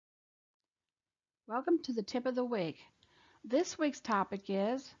Welcome to the tip of the week. This week's topic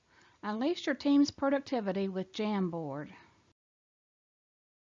is Unleash your team's productivity with Jamboard.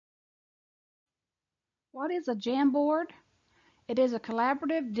 What is a Jamboard? It is a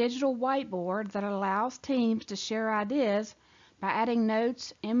collaborative digital whiteboard that allows teams to share ideas by adding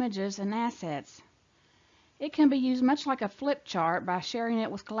notes, images, and assets. It can be used much like a flip chart by sharing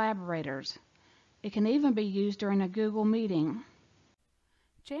it with collaborators. It can even be used during a Google meeting.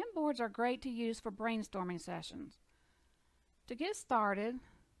 Jamboards are great to use for brainstorming sessions. To get started,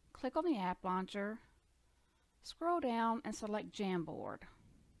 click on the app launcher, scroll down and select Jamboard.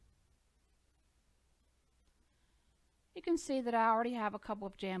 You can see that I already have a couple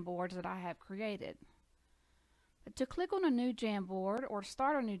of Jamboards that I have created. But to click on a new Jamboard or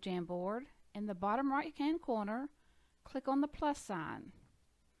start a new Jamboard, in the bottom right hand corner, click on the plus sign.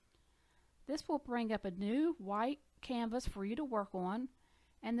 This will bring up a new white canvas for you to work on,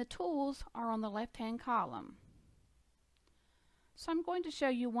 and the tools are on the left hand column. So I'm going to show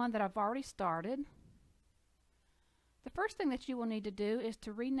you one that I've already started. The first thing that you will need to do is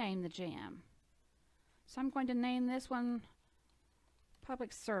to rename the jam. So I'm going to name this one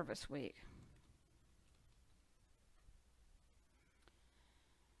Public Service Week.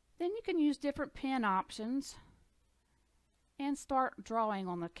 Then you can use different pen options and start drawing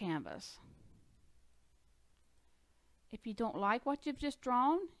on the canvas. If you don't like what you've just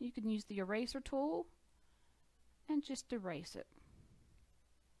drawn, you can use the eraser tool and just erase it.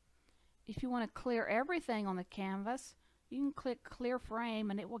 If you want to clear everything on the canvas, you can click Clear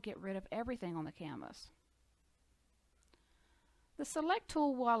Frame and it will get rid of everything on the canvas. The Select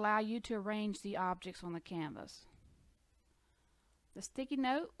tool will allow you to arrange the objects on the canvas. The Sticky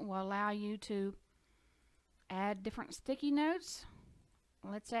Note will allow you to add different sticky notes.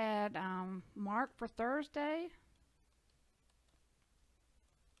 Let's add Mark for Thursday.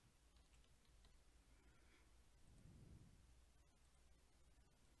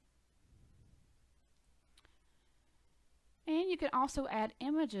 And you can also add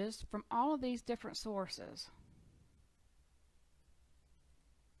images from all of these different sources.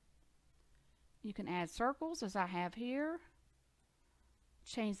 You can add circles as I have here,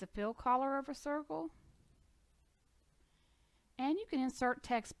 change the fill color of a circle, and you can insert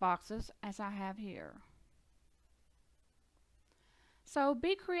text boxes as I have here. So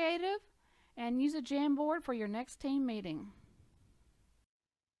be creative and use a Jamboard for your next team meeting.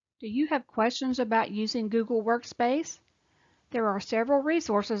 Do you have questions about using Google Workspace? There are several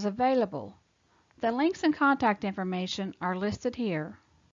resources available. The links and contact information are listed here.